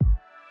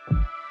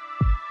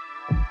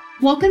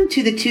Welcome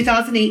to the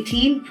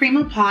 2018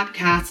 Prima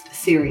Podcast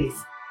Series.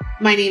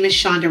 My name is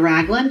Shonda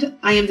Ragland.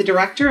 I am the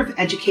Director of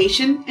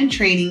Education and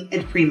Training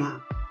at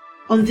Prima.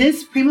 On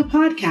this Prima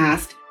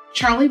Podcast,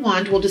 Charlie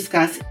Wand will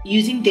discuss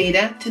using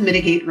data to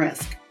mitigate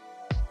risk.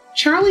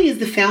 Charlie is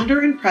the founder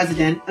and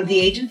president of the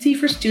Agency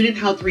for Student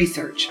Health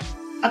Research,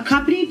 a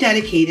company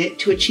dedicated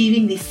to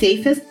achieving the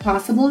safest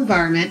possible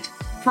environment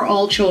for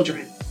all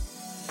children.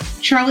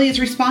 Charlie is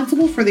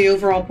responsible for the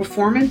overall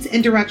performance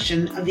and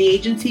direction of the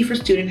Agency for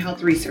Student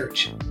Health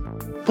Research.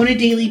 On a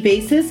daily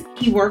basis,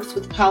 he works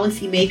with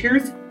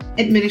policymakers,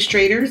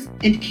 administrators,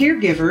 and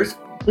caregivers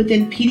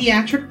within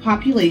pediatric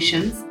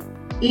populations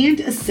and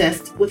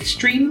assists with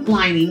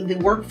streamlining the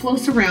workflow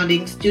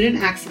surrounding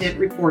student accident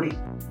reporting.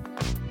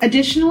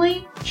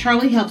 Additionally,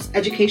 Charlie helps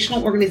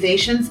educational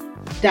organizations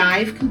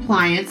dive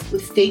compliance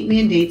with state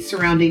mandates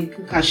surrounding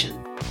concussion.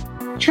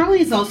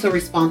 Charlie is also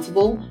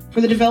responsible for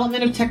the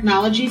development of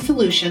technology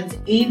solutions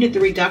aimed at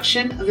the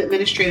reduction of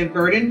administrative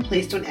burden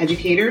placed on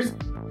educators,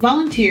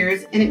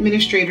 volunteers, and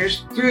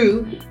administrators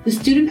through the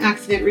student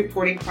accident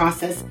reporting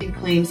process and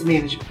claims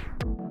management.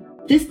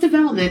 This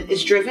development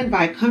is driven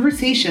by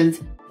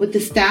conversations with the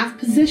staff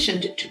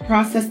positioned to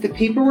process the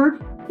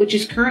paperwork which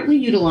is currently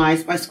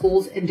utilized by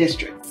schools and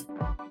districts.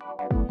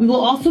 We will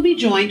also be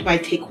joined by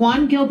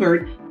Taquan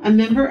Gilbert, a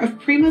member of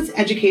Prima's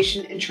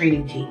education and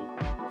training team.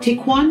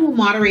 Taquan will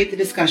moderate the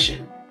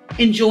discussion.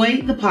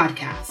 Enjoy the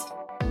podcast.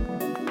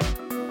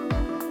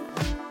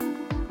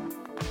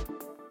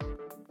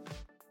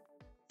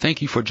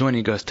 Thank you for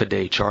joining us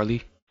today,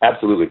 Charlie.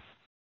 Absolutely.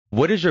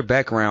 What is your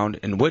background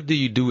and what do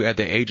you do at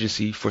the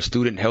Agency for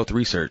Student Health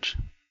Research?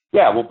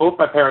 Yeah, well, both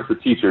my parents were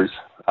teachers,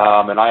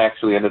 and I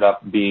actually ended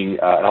up being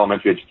an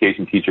elementary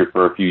education teacher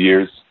for a few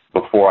years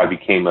before I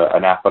became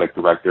an athletic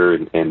director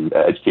and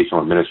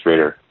educational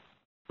administrator,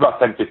 about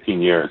 10,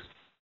 15 years.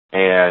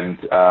 And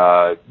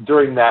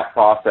during that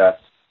process,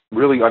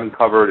 really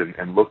uncovered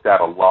and looked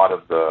at a lot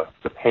of the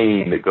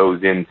pain that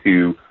goes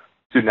into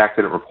student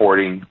accident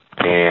reporting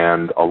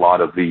and a lot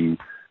of the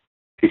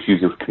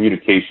issues of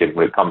communication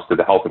when it comes to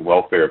the health and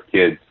welfare of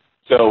kids.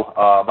 So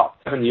about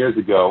 7 years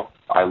ago,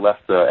 I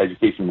left the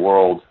education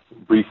world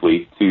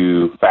briefly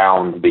to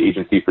found the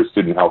Agency for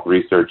Student Health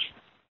Research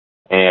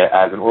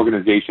as an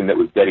organization that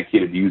was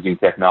dedicated to using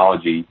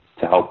technology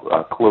to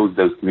help close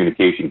those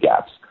communication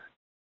gaps.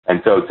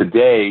 And so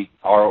today,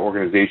 our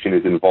organization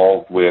is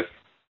involved with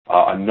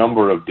a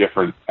number of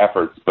different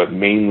efforts, but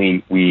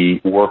mainly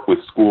we work with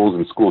schools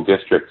and school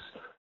districts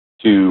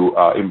to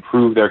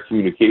improve their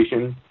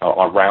communication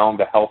around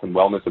the health and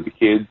wellness of the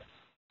kids.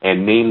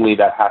 And namely,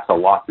 that has a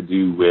lot to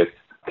do with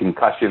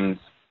concussions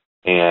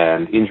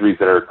and injuries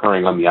that are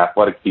occurring on the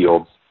athletic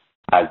fields,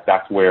 as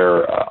that's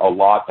where a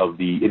lot of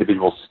the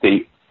individual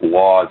state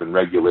laws and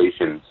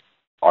regulations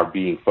are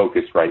being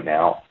focused right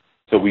now.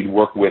 So we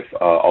work with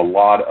a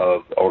lot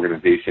of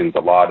organizations,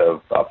 a lot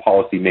of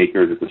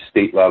policymakers at the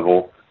state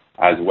level,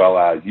 as well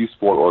as youth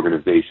sport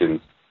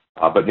organizations,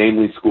 but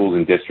namely schools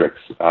and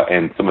districts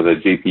and some of the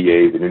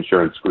JPAs and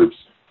insurance groups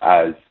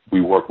as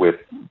we work with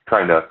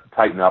trying to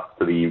tighten up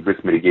to the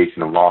risk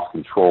mitigation and loss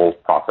control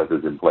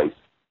processes in place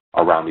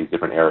around these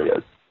different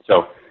areas.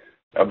 So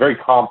a very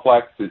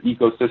complex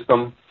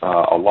ecosystem,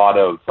 a lot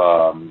of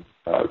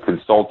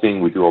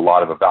consulting. We do a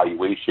lot of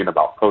evaluation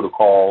about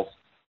protocols,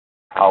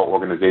 how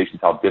organizations,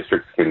 how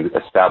districts can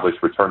establish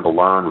return to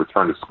learn,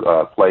 return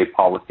to play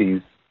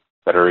policies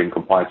that are in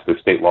compliance with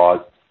their state laws.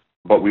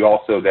 But we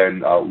also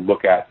then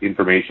look at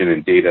information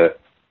and data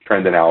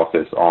trend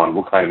analysis on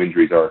what kind of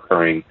injuries are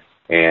occurring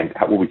and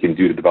what we can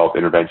do to develop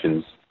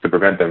interventions to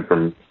prevent them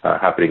from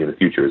happening in the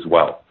future as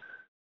well.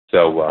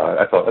 So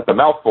that's a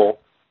mouthful,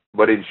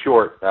 but in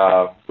short,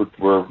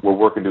 we're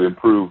working to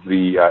improve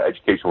the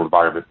educational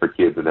environment for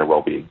kids and their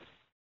well-being.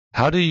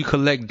 How do you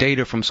collect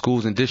data from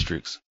schools and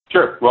districts?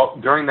 Sure. Well,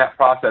 during that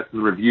process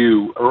and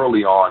review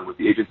early on with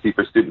the Agency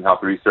for Student Health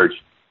Research,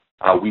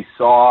 we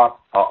saw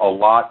a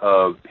lot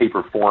of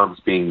paper forms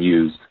being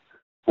used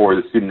for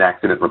the student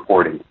accident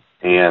reporting.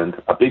 And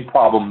a big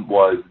problem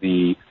was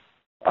the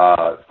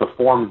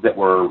forms that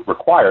are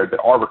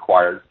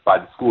required by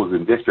the schools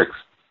and districts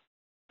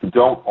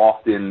don't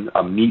often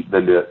meet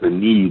the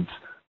needs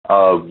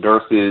of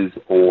nurses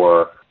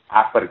or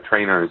athletic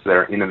trainers that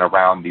are in and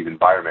around these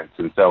environments.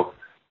 And so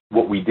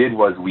what we did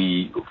was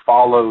we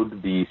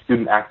followed the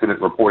student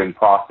accident reporting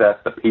process,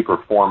 the paper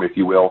form, if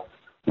you will,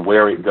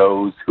 where it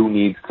goes, who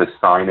needs to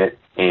sign it,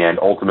 and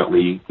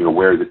ultimately,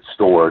 where is it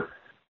stored.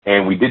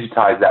 And we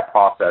digitized that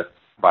process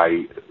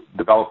by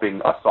developing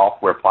a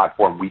software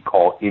platform we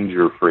call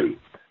InjureFree.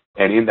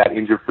 And in that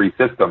InjureFree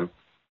system,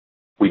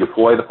 we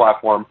deploy the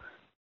platform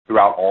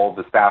throughout all of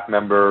the staff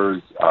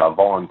members,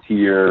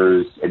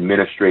 volunteers,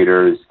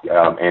 administrators,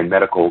 and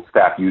medical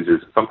staff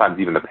users, sometimes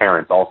even the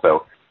parents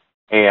also.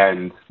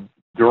 And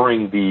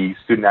during the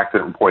student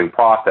accident reporting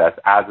process,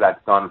 as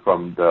that's done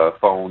from the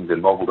phones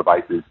and mobile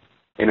devices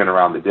in and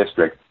around the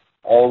district,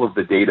 all of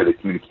the data, the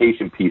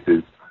communication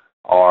pieces,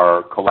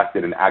 are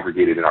collected and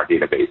aggregated in our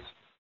database.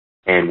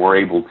 And we're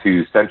able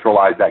to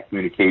centralize that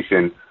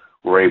communication.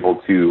 We're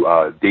able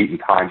to date and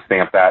time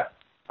stamp that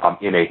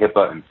in a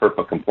HIPAA and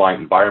FERPA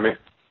compliant environment.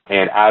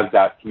 And as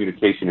that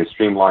communication is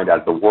streamlined,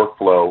 as the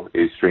workflow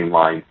is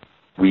streamlined,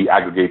 we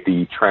aggregate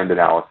the trend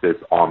analysis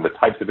on the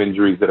types of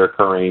injuries that are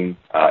occurring,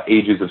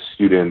 ages of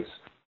students,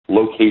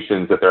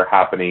 locations that they're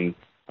happening,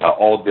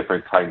 all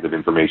different kinds of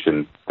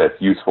information that's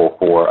useful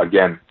for,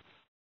 again,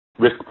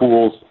 risk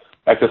pools,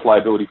 excess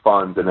liability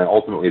funds, and then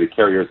ultimately the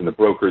carriers and the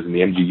brokers and the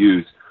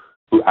MGUs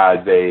who,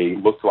 as they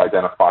look to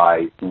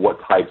identify what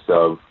types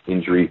of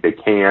injuries they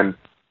can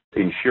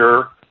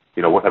insure,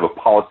 what type of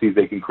policies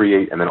they can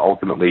create, and then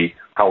ultimately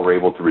how we're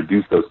able to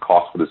reduce those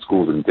costs for the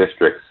schools and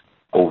districts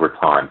over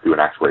time through an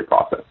actuary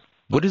process.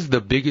 What is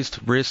the biggest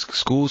risk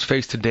schools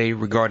face today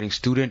regarding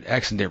student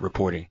accident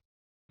reporting?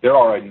 There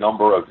are a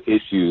number of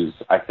issues,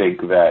 I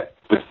think, that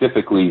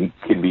specifically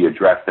can be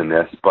addressed in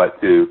this, but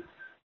to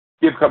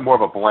give more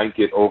of a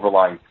blanket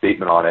overlying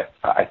statement on it,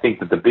 I think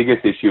that the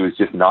biggest issue is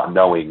just not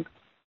knowing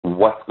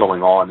what's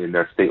going on in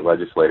their state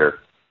legislature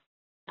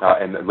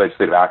and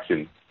legislative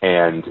action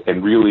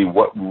and really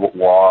what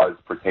laws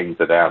pertain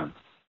to them.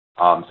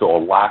 So a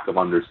lack of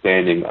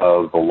understanding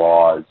of the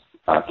laws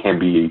can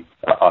be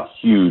a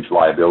huge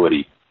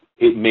liability.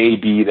 It may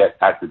be that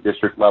at the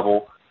district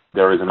level,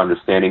 there is an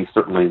understanding,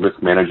 certainly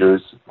risk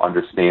managers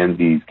understand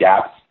these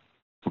gaps,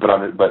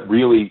 but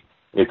really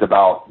it's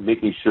about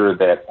making sure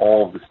that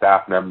all of the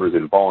staff members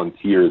and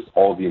volunteers,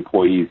 all of the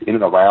employees in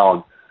and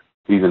around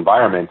these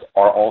environments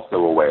are also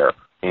aware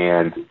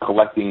and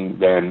collecting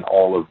then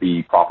all of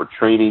the proper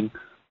training,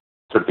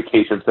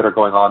 certifications that are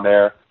going on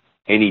there,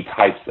 any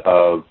types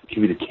of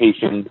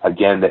communication,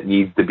 again, that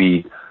needs to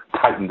be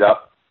tightened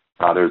up.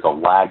 There's a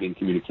lag in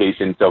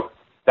communication. So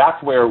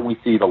that's where we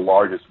see the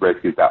largest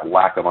risk is that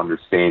lack of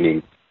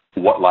understanding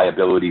what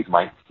liabilities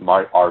might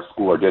our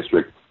school or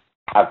district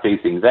have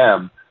facing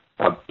them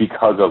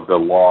because of the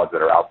laws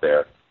that are out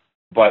there.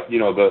 But,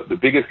 the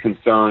biggest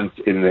concerns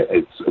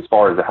as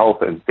far as the health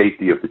and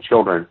safety of the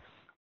children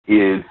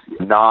is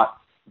not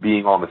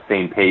being on the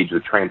same page, the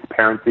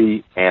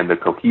transparency and the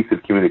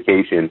cohesive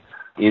communication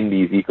in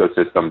these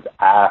ecosystems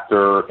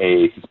after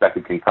a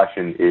suspected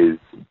concussion is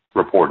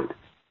reported.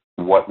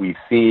 What we've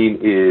seen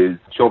is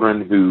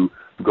children who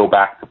go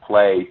back to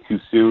play too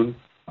soon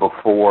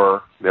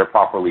before they're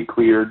properly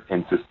cleared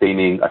and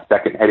sustaining a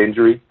second head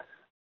injury,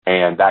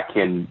 and that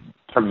can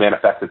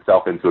manifest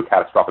itself into a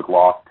catastrophic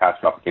loss,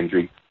 catastrophic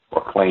injury,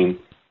 or claim.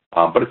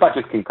 But it's not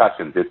just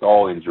concussions; it's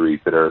all injuries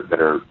that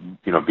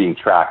are being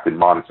tracked and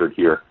monitored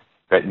here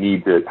that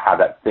need to have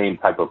that same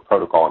type of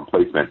protocol and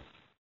placement.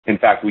 In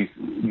fact, we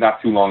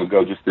not too long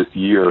ago, just this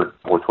year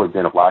or towards the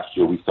end of last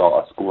year, we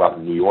saw a school out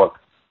in New York.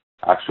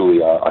 Actually,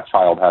 a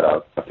child had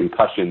a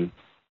concussion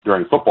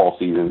during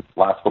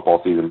last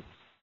football season,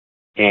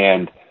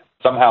 and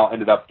somehow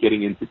ended up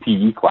getting into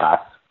PE class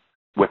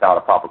without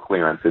a proper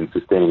clearance and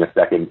sustaining a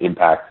second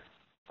impact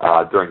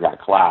during that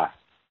class,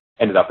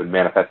 ended up in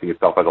manifesting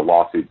itself as a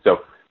lawsuit. So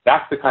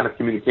that's the kind of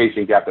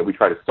communication gap that we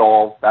try to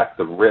solve. That's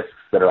the risks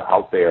that are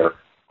out there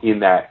in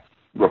that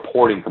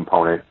reporting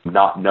component,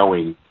 not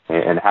knowing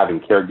and having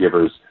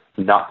caregivers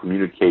not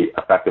communicate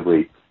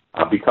effectively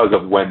because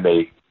of when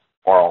they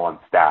are on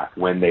staff,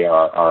 when they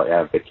are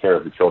at the care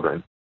of the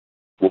children.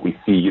 What we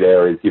see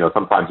there is,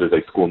 sometimes there's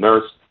a school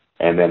nurse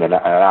and then an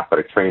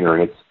athletic trainer,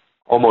 and it's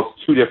almost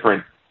two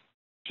different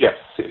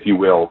shifts, if you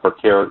will, for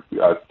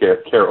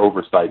care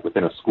oversight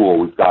within a school.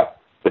 We've got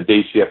the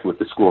day shift with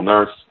the school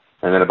nurse,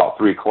 and then about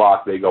 3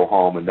 o'clock they go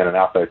home, and then an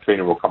athletic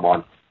trainer will come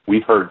on.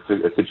 We've heard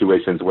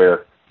situations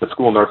where the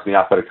school nurse and the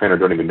athletic trainer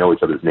don't even know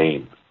each other's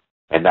names,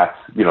 and that's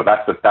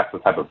the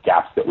type of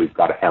gaps that we've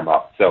got to hem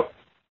up. So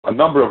a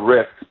number of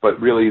risks, but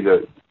really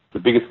the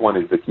biggest one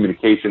is the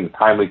communication, the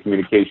timely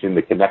communication,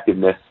 the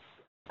connectedness,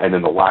 and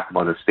then the lack of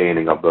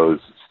understanding of those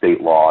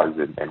state laws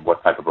and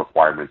what type of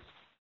requirements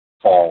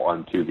fall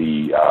onto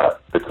the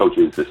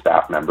coaches, the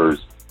staff members,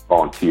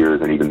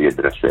 volunteers, and even the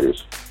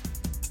administrators.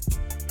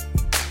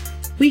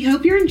 We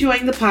hope you're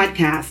enjoying the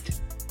podcast.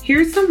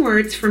 Here's some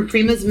words from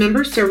Prima's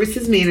Member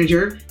Services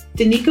Manager,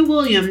 Danica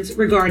Williams,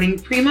 regarding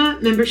Prima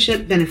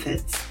membership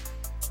benefits.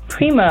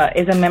 Prima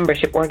is a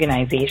membership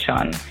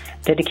organization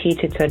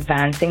dedicated to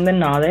advancing the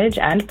knowledge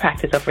and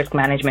practice of risk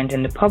management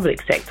in the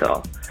public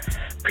sector.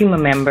 Prima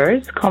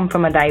members come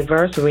from a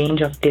diverse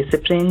range of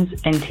disciplines,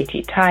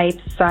 entity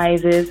types,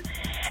 sizes,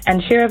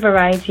 and share a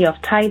variety of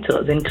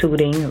titles,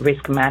 including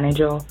risk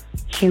manager,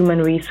 human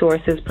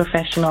resources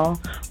professional,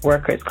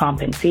 workers'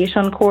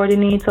 compensation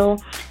coordinator,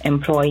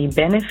 employee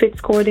benefits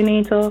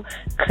coordinator,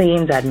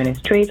 claims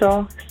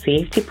administrator,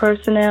 safety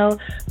personnel,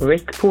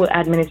 risk pool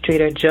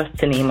administrator, just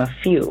to name a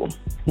few.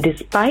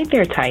 Despite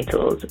their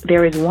titles,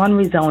 there is one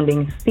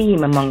resounding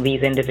theme among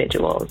these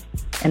individuals,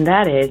 and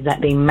that is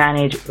that they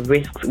manage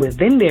risks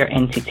within their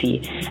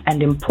entity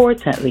and,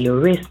 importantly,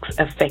 risks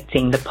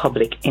affecting the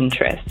public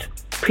interest.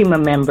 Prima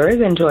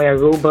members enjoy a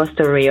robust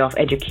array of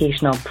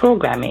educational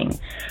programming,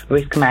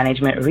 risk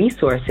management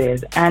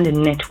resources, and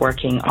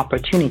networking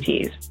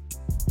opportunities.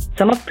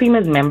 Some of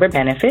Prima's member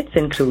benefits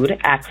include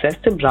access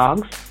to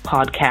blogs,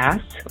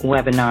 podcasts,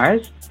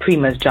 webinars,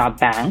 Prima's Job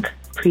Bank,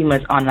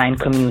 Prima's online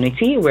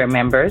community, where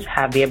members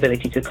have the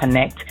ability to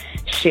connect,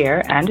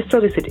 share, and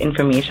solicit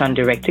information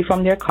directly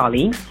from their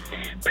colleagues,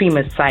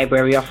 Prima's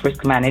Library of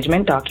Risk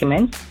Management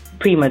documents,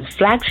 Prima's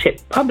flagship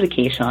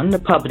publication, the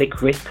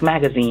Public Risk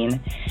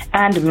Magazine,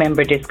 and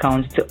member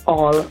discounts to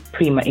all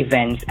Prima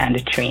events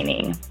and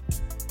training.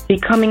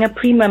 Becoming a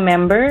Prima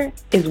member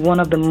is one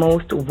of the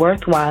most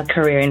worthwhile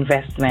career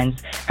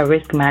investments a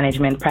risk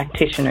management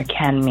practitioner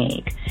can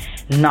make,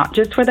 not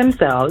just for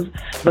themselves,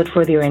 but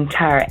for their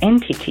entire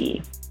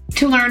entity.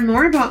 To learn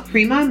more about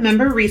Prima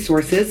member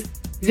resources,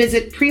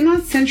 visit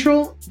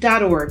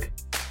primacentral.org.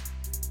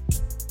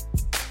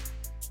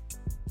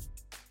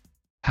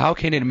 How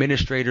can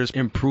administrators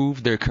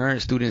improve their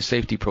current student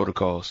safety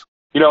protocols?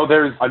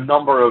 There's a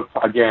number of,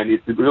 again,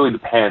 it really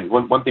depends.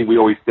 One thing we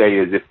always say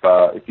is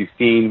if you've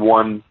seen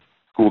one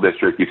school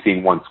district, you've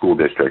seen one school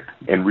district.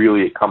 And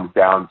really it comes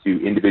down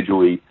to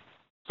individually,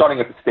 starting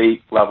at the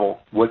state level,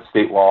 what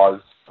state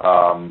laws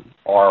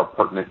are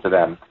pertinent to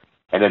them.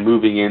 And then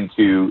moving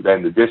into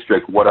then the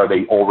district, what are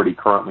they already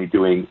currently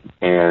doing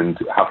and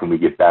how can we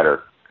get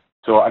better?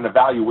 So an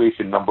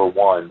evaluation, number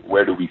one,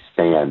 where do we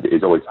stand,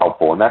 is always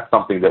helpful. And that's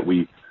something that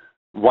we,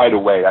 right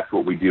away, that's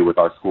what we do with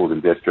our schools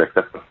and districts.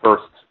 That's the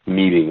first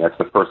meeting. That's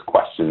the first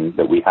question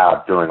that we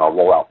have during our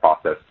rollout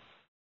process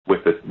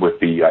with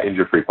the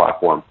Injury-Free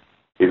platform,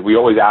 is we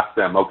always ask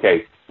them,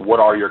 okay, what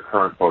are your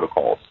current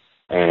protocols?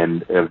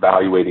 And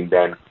evaluating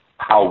then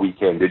how we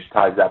can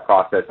digitize that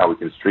process, how we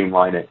can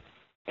streamline it,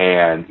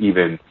 and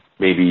even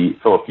maybe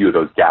fill a few of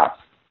those gaps.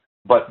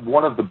 But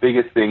one of the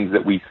biggest things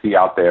that we see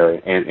out there,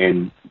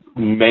 and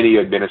many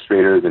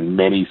administrators and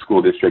many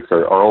school districts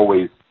are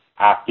always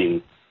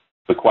asking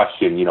the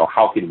question,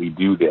 how can we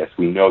do this?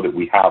 We know that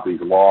we have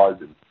these laws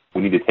and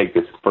we need to take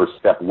this first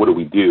step. What do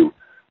we do?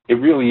 It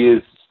really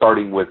is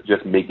starting with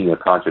just making a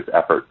conscious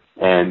effort.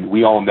 And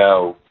we all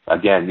know,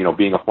 again,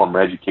 being a former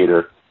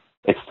educator,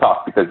 it's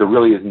tough because there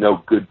really is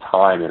no good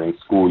time in a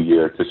school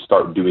year to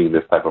start doing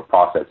this type of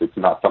process. It's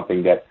not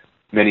something that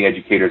many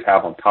educators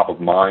have on top of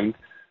mind.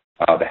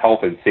 The health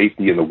and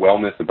safety and the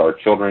wellness of our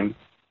children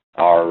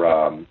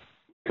are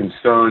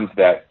concerns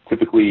that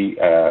typically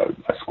a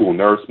school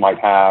nurse might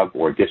have,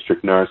 or a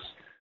district nurse,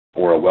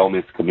 or a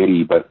wellness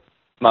committee, but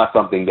it's not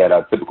something that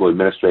a typical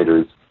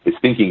administrator is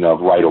thinking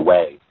of right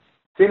away.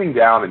 Sitting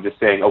down and just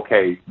saying,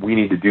 okay, we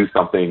need to do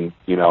something,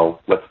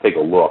 let's take a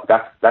look.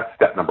 That's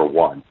step number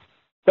one.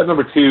 Step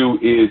number two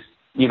is,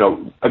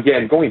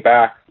 again, going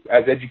back,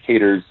 as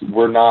educators,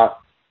 we're not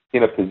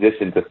in a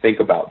position to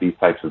think about these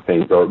types of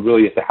things, or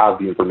really to have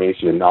the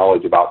information and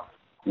knowledge about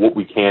what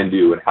we can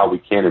do and how we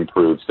can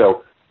improve.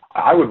 So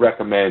I would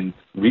recommend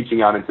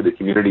reaching out into the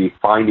community,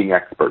 finding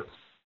experts.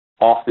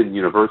 Often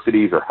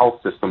universities or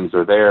health systems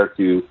are there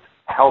to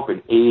help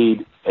and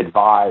aid,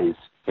 advise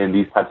in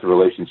these types of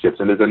relationships.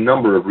 And there's a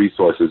number of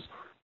resources,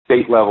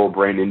 state-level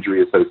brain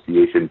injury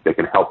associations that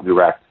can help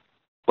direct.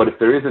 But if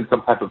there isn't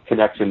some type of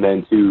connection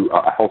then to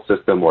a health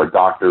system or a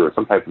doctor or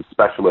some type of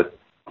specialist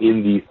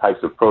in these types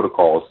of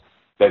protocols,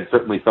 then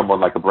certainly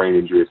someone like a brain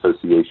injury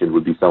association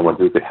would be someone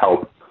who could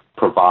help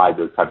provide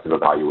those types of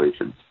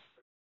evaluations.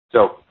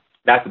 So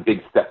that's a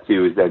big step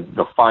too, is that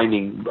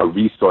finding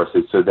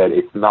resources so that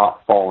it's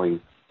not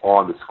falling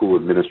on the school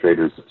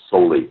administrators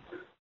solely.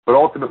 But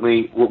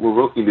ultimately, what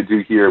we're looking to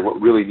do here, what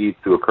really needs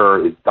to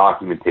occur is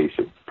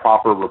documentation,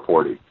 proper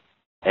reporting,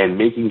 and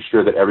making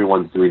sure that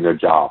everyone's doing their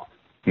job.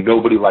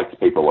 Nobody likes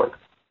paperwork.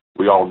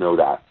 We all know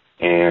that.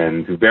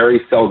 And very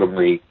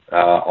seldomly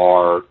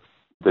are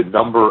the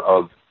number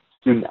of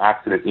student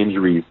accident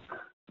injuries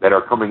that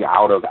are coming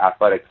out of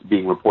athletics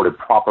being reported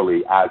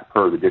properly as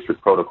per the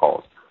district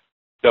protocols.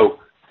 So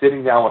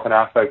sitting down with an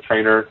athletic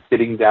trainer,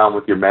 sitting down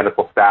with your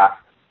medical staff,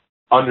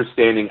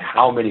 understanding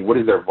what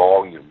is their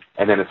volume,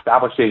 and then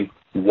establishing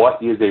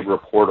what is a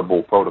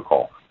reportable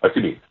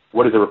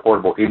what is a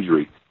reportable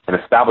injury, and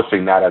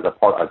establishing that as a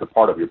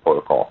part of your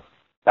protocol.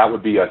 That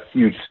would be a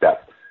huge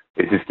step.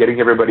 It's just getting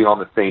everybody on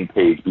the same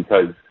page,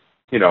 because,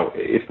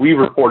 if we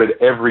reported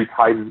every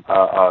time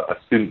a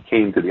student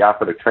came to the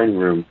athletic training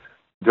room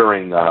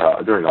during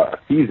a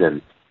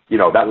season,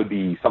 that would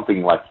be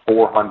something like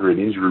 400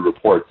 injury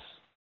reports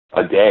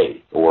a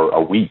day or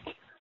a week.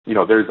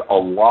 There's a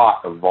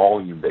lot of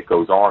volume that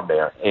goes on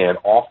there, and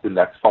often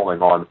that's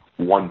falling on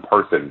one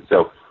person.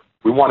 So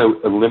we want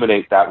to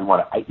eliminate that. We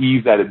want to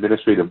ease that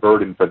administrative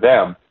burden for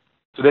them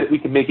so that we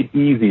can make it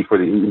easy for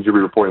the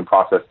injury reporting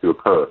process to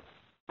occur.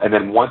 And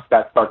then once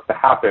that starts to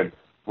happen,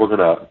 we're going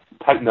to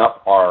tighten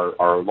up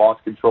our loss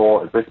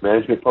control and risk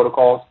management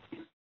protocols,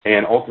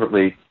 and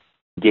ultimately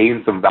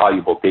gain some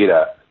valuable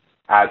data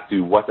as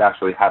to what's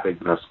actually happening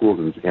in our schools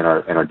and in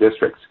our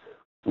districts.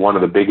 One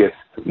of the biggest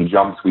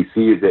jumps we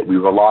see is that we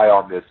rely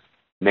on this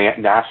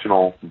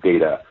national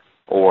data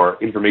or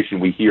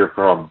information we hear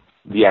from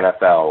the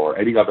NFL or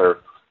any other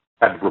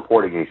type of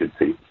reporting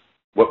agency.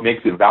 What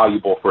makes it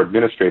valuable for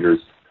administrators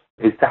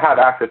is to have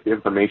access to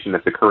information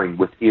that's occurring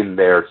within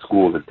their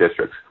schools and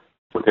districts,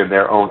 within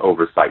their own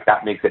oversight.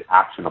 That makes it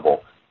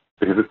actionable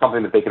because it's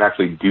something that they can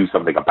actually do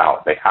something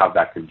about. They have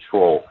that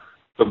control.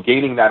 So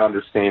gaining that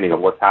understanding of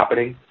what's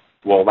happening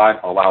will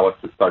allow us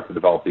to start to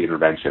develop the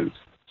interventions.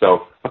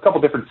 So a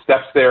couple different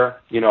steps there,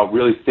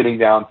 really sitting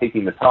down,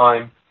 taking the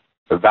time,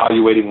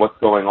 evaluating what's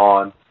going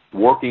on,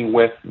 working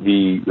with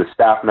the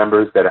staff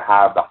members that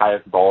have the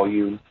highest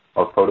volume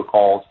of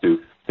protocols to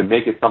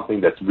make it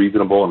something that's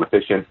reasonable and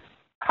efficient,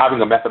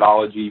 having a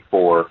methodology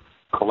for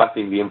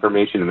collecting the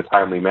information in a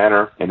timely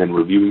manner and then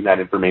reviewing that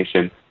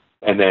information,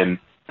 and then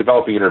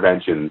developing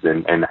interventions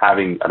and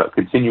having a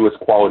continuous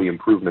quality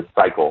improvement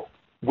cycle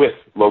with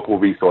local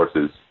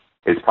resources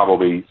is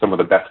probably some of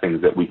the best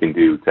things that we can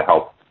do to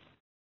help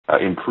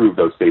improve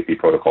those safety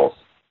protocols.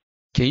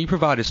 Can you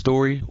provide a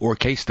story or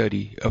case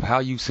study of how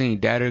you've seen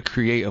data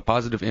create a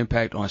positive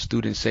impact on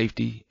student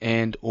safety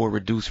and or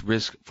reduce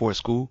risk for a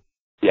school?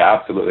 Yeah,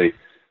 absolutely.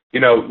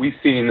 We've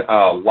seen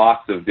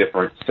lots of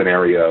different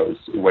scenarios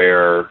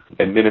where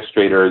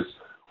administrators,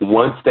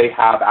 once they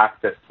have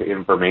access to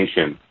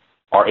information,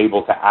 are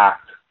able to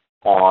act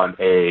on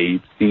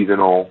a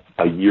seasonal,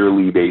 a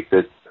yearly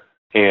basis.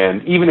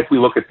 And even if we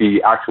look at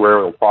the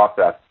actuarial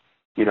process,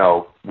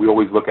 we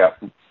always look at,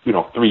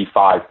 3,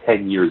 5,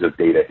 10 years of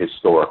data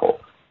historical.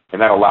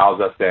 And that allows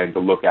us then to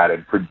look at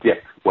and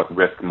predict what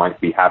risk might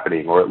be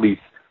happening, or at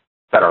least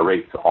set our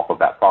rates off of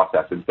that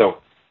process. And so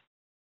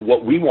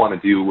what we want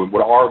to do and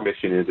what our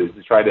mission is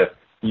to try to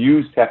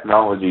use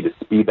technology to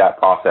speed that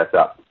process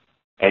up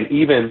and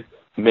even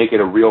make it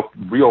a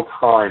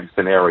real-time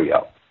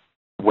scenario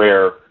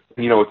where,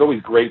 it's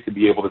always great to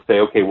be able to say,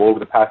 okay, well, over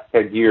the past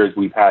 10 years,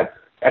 we've had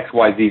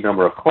XYZ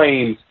number of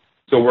claims,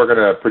 so we're going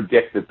to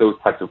predict that those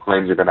types of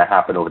claims are going to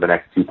happen over the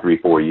next 2, 3,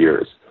 4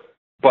 years.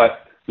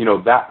 But,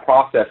 that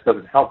process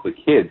doesn't help the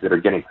kids that are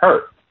getting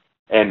hurt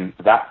and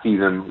that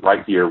season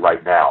right here,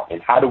 right now.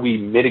 And how do we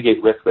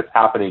mitigate risk that's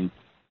happening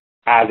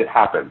as it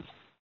happens?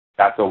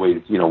 That's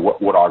always,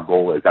 what our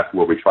goal is. That's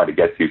where we try to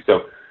get to.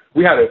 So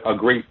we had a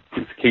great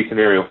case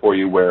scenario for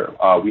you where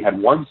we had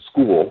one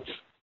school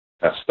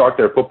start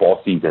their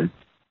football season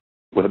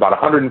with about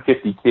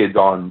 150 kids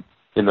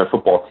in their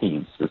football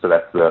teams. So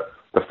that's the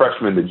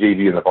freshmen, the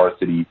JV, and the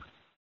varsity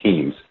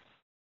teams.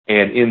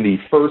 And in the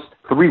first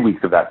 3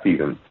 weeks of that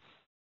season,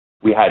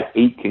 we had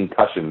 8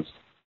 concussions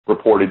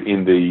reported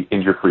in the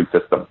injury-free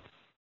system.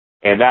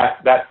 And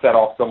that set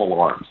off some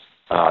alarms.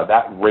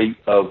 That rate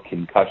of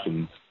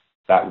concussions,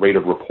 that rate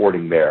of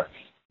reporting there,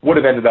 would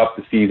have ended up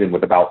the season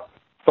with about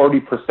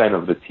 30%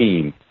 of the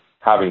team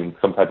having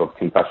some type of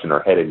concussion or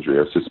head injury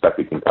or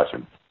suspected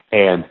concussion.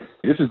 And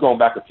this is going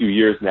back a few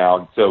years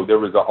now, so there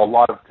was a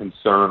lot of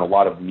concern, a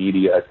lot of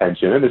media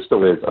attention, and there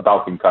still is,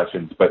 about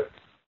concussions. But,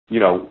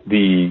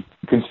 the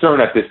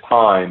concern at this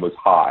time was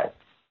high.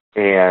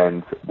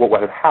 And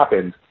what had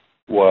happened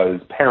was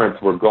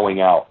parents were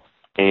going out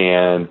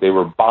and they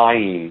were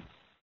buying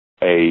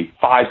a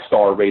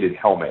 5-star rated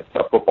helmet,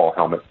 a football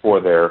helmet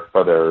for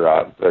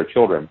their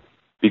children,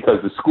 because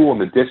the school in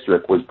the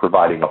district was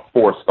providing a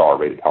 4-star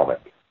rated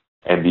helmet.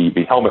 And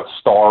the helmet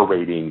star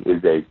rating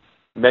is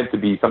meant to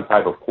be some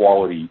type of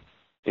quality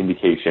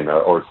indication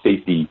or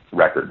safety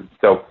record.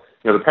 So,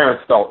 the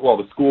parents felt, well,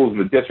 the schools in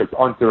the district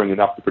aren't doing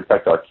enough to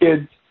protect our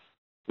kids.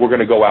 We're going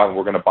to go out and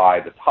we're going to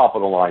buy the top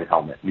of the line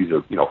helmet. These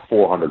are,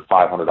 $400,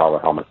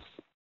 $500 helmets.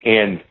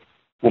 And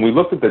when we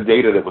looked at the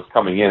data that was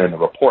coming in and the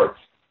reports,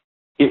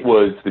 it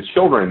was the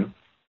children,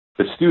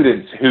 the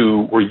students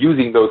who were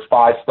using those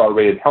 5-star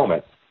rated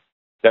helmets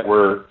that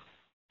were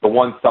the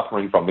ones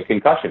suffering from the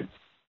concussions.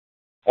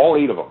 All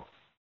 8 of them.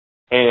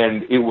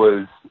 And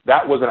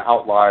that was an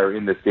outlier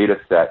in this data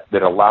set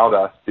that allowed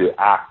us to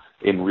act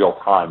in real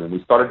time. And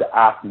we started to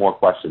ask more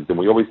questions. And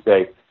we always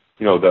say,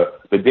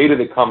 the data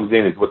that comes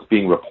in is what's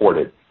being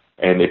reported.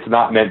 And it's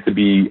not meant to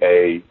be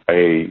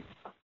a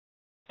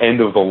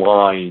end of the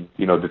line,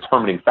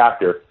 determining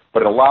factor,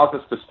 but it allows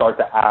us to start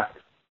to ask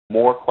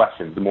more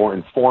questions, more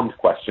informed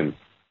questions.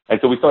 And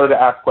so we started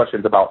to ask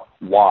questions about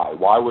why.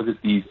 Why was it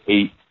these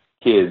 8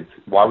 kids?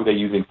 Why were they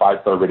using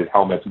 5-star rated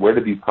helmets? Where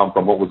did these come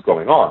from? What was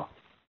going on?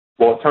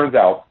 Well, it turns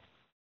out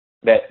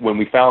that when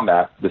we found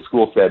that, the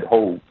school said,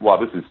 oh, wow,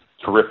 this is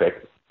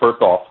terrific.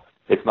 First off,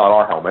 it's not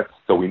our helmets,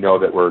 so we know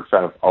that we're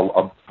trying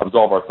to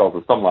absolve ourselves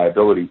of some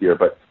liability here.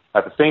 But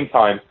at the same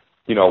time,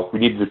 we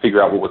needed to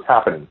figure out what was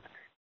happening.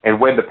 And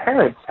when the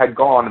parents had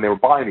gone and they were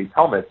buying these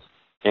helmets,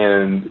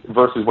 and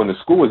versus when the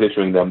school was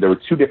issuing them, there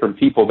were 2 different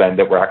people then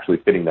that were actually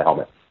fitting the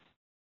helmet.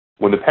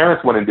 When the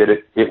parents went and did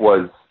it, it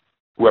was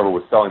whoever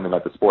was selling them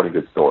at the sporting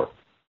goods store.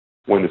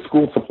 When the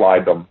school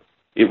supplied them,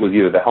 it was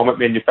either the helmet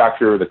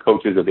manufacturer, the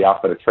coaches, or the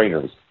athletic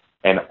trainers.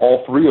 And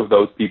all 3 of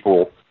those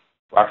people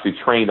were actually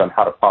trained on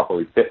how to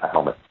properly fit a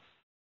helmet.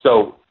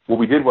 So what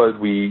we did was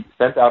we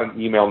sent out an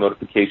email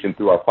notification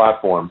through our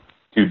platform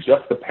to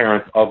just the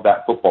parents of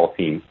that football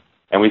team.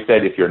 And we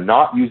said, if you're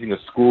not using a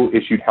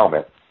school-issued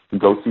helmet,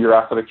 go see your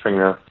athletic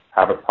trainer,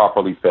 have it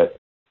properly fit.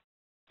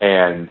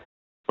 And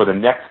for the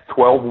next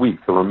 12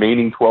 weeks, the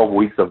remaining 12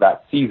 weeks of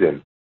that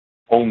season,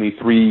 only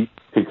 3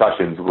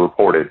 concussions were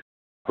reported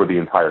for the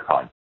entire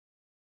time.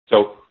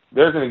 So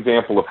there's an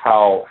example of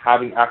how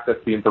having access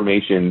to the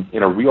information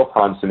in a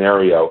real-time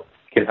scenario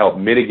can help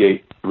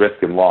mitigate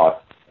risk and loss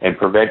and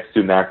prevent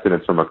student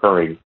accidents from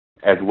occurring,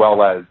 as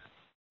well as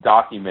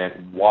document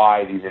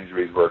why these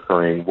injuries were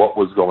occurring, what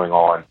was going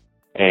on,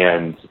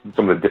 and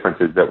some of the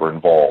differences that were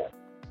involved.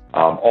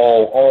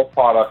 All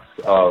products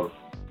of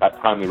that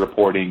timely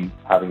reporting,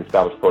 having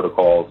established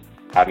protocols,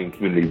 having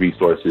community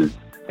resources,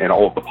 and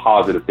all of the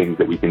positive things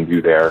that we can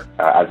do there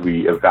as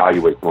we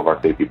evaluate some of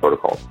our safety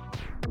protocols.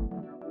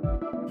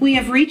 We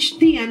have reached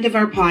the end of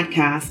our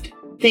podcast.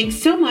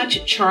 Thanks so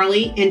much,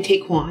 Charlie and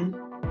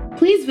Taekwon.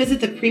 Please visit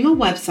the Prima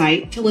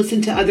website to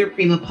listen to other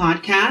Prima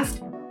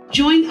podcasts,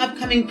 join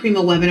upcoming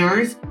Prima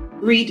webinars,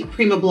 read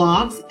Prima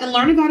blogs, and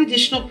learn about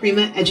additional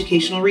Prima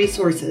educational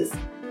resources.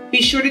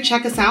 Be sure to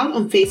check us out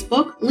on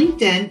Facebook,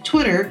 LinkedIn,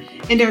 Twitter,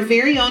 and our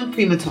very own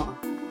Prima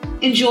Talk.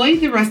 Enjoy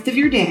the rest of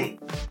your day.